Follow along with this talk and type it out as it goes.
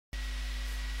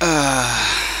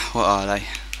What are they?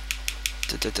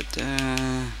 Da, da, da,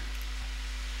 da.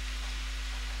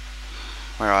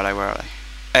 Where are they? Where are they?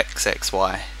 X, X,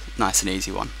 Y. Nice and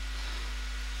easy one.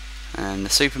 And the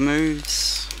super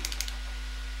moves.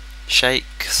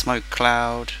 Shake, smoke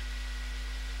cloud,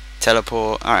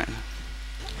 teleport. Alright.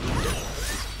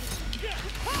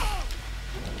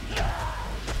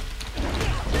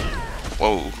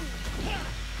 Whoa.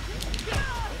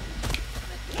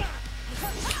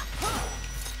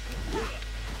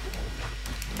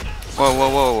 Whoa, whoa,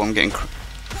 whoa, I'm getting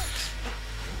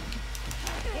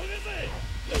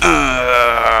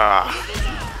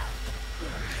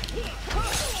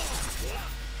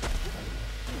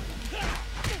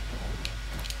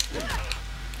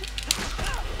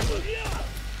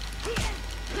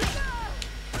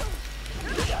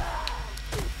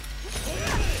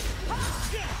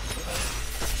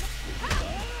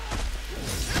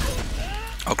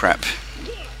oh crap.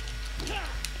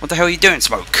 What the hell are you doing,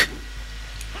 Smoke?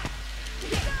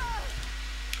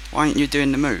 Why aren't you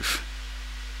doing the move?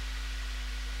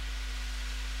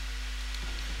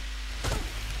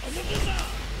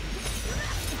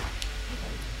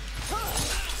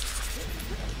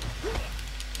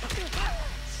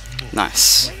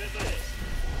 Nice.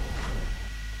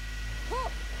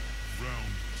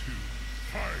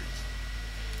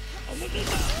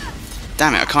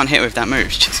 Damn it, I can't hit with that move.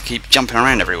 Just keep jumping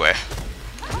around everywhere.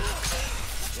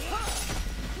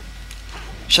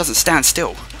 She doesn't stand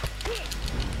still.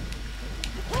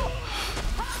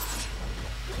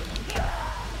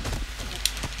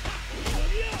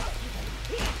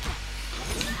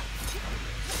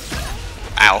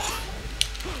 Ow.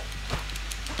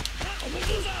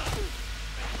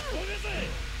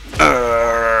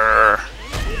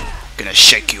 Gonna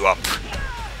shake you up.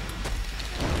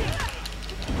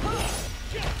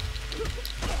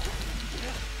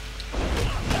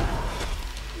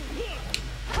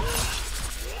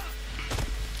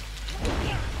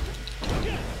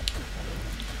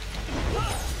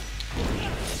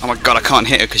 Oh my god, I can't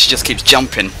hit her because she just keeps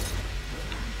jumping.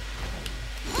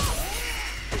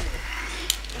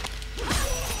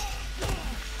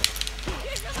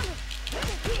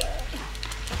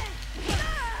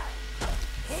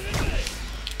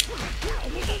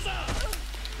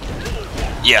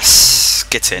 Yes,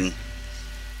 get in.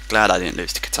 Glad I didn't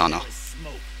lose to Katana.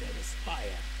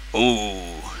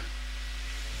 Ooh,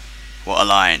 what a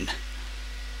line.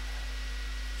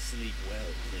 Sleep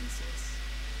well, princess.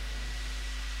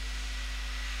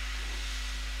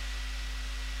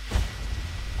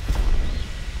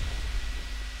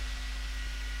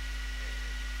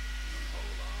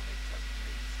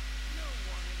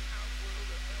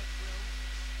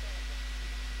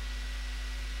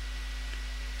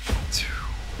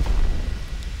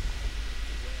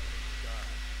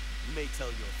 You may tell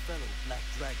your fellow Black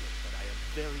Dragon that I am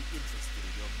very interested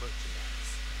in your merchandise.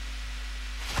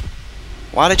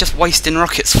 Why are they just wasting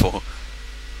rockets for?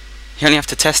 You only have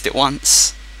to test it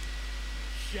once.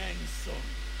 Shang Tsung.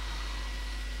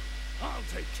 I'll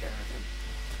take care of him.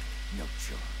 No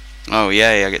charge. Oh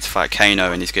yeah, I get to fight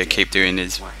Kano and he's gonna keep doing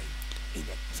his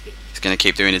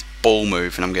ball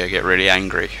move and I'm gonna get really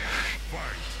angry.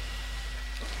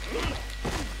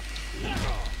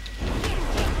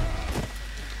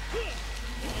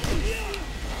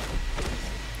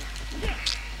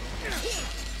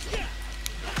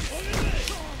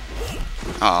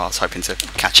 Oh, I was hoping to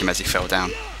catch him as he fell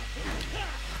down.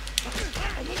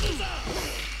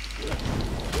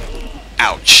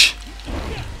 Ouch.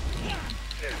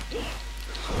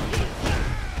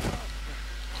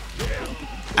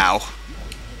 Ow.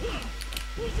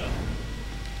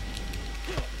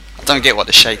 I don't get what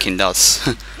the shaking does.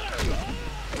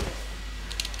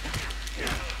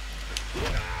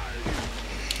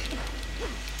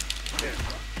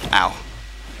 Ow.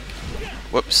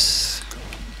 Whoops.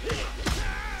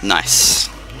 Nice.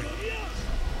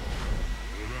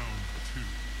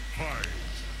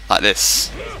 Like this.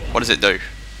 What does it do?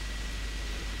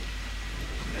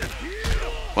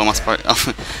 What am I supposed? I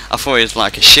thought it was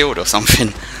like a shield or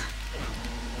something.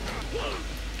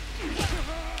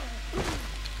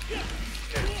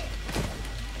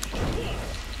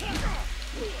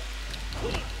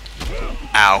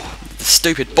 Ow. The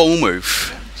stupid ball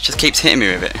move. It just keeps hitting me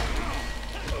with it.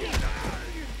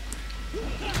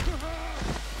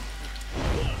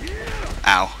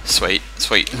 Ow. Sweet.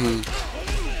 Sweet.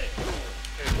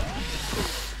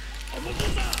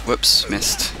 Whoops.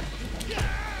 Missed.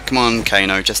 Come on,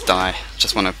 Kano. Just die.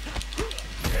 Just wanna...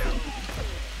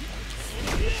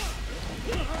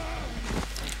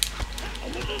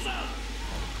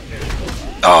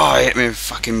 Oh, I hit me with a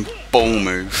fucking ball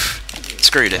move.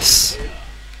 Screw this.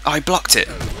 Oh, I blocked it.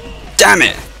 Damn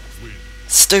it!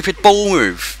 Stupid ball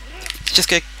move. Just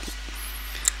get.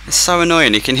 It's so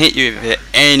annoying. He can hit you with it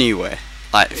anywhere.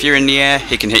 Like if you're in the air,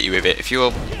 he can hit you with it. If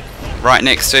you're right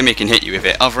next to him, he can hit you with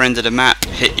it. Other end of the map,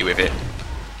 hit you with it.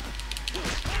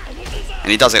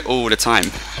 And he does it all the time.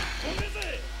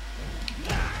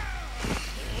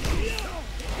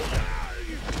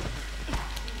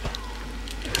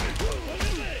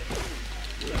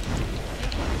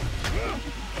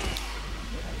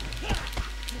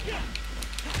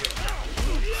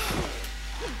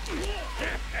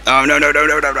 Oh no no no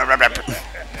no no no no no!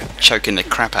 Choking the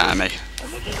crap out of me.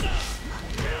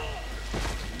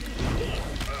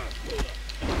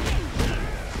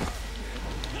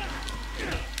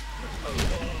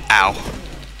 Ow.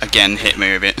 Again, hit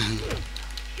me with it.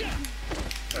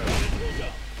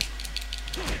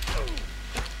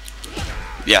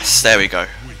 Yes, there we go.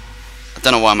 I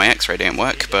don't know why my X-ray didn't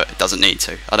work, but it doesn't need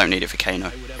to. I don't need it for Kano.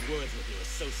 I would have words with your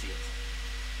associate.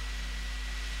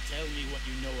 Tell me what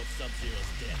you know of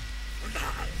Sub-Zero's death.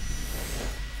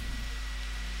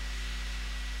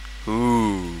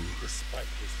 Ooh. Despite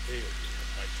his failure at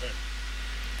my turn,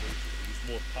 he's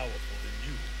more powerful than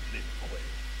you, Lin Kuei.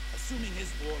 Assuming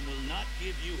his form will not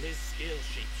give you his skill,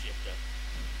 shapeshifter.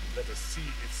 Let us see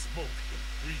if smoke can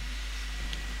breathe.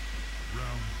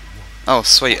 Round one. Oh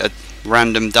sweet, a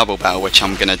random double battle which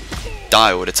I'm gonna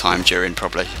die all the time during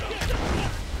probably.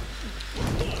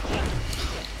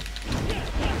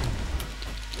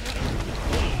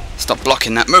 Stop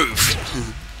blocking that move!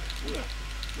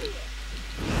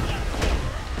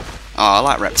 Oh, I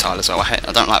like Reptile as well.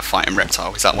 I don't like fighting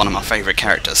Reptile. He's like one of my favourite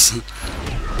characters.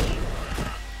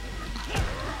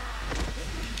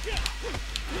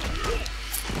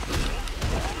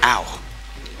 Ow.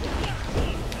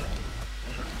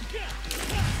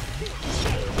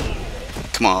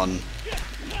 Come on.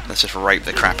 Let's just rape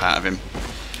the crap out of him.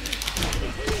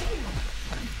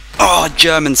 Oh,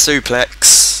 German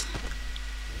suplex.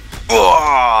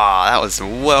 Oh, that was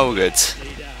well good.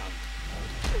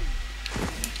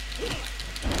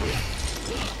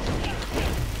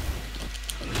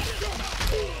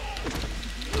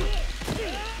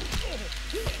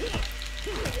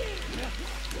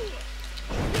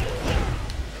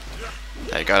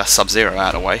 There you go, that's Sub-Zero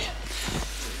out of the way.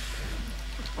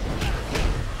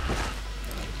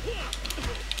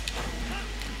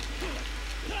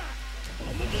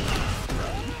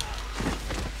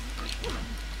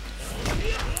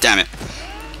 Damn it.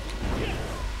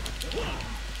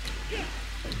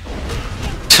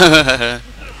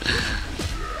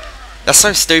 That's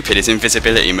so stupid, his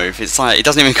invisibility move. It's like, he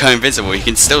doesn't even go invisible, you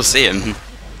can still see him.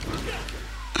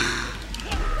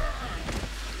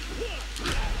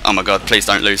 Oh my god, please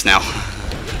don't lose now.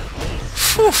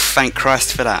 Whew, thank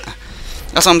Christ for that.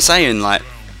 That's what I'm saying, like,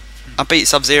 I beat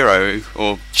Sub-Zero,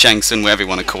 or Shang Tsung, whatever you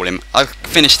want to call him. I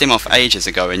finished him off ages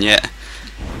ago, and yet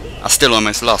I still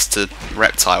almost lost to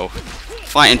Reptile.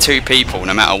 Fighting two people,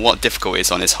 no matter what difficulty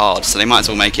it's on, is hard, so they might as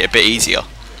well make it a bit easier.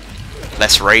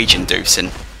 Less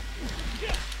rage-inducing.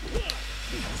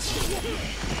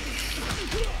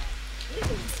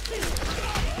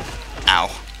 Ow.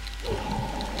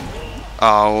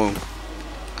 Oh.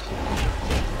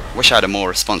 Wish I had a more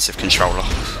responsive controller.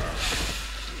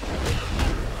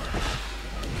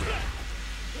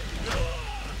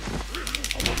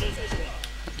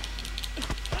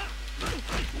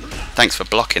 Thanks for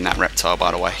blocking that Reptile,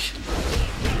 by the way.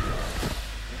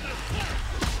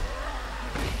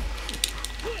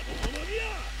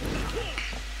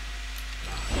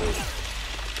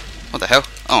 What the hell?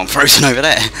 Oh, I'm frozen over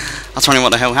there. I was wondering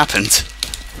what the hell happened.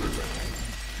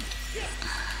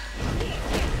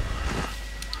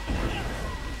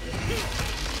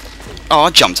 Oh, I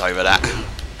jumped over that.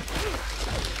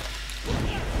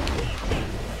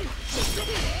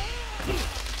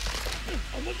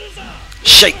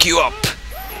 Shake you up!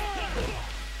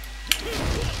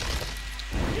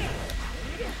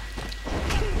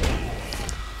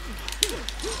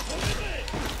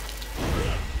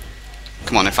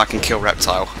 Come on, if I can kill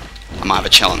Reptile, I might have a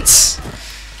chance.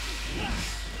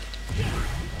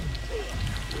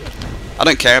 I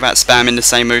don't care about spamming the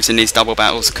same moves in these double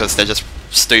battles because they're just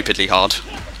stupidly hard.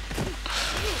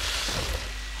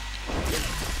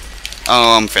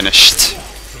 Oh, I'm finished.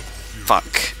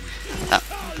 Fuck.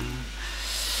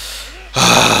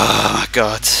 Oh my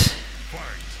god.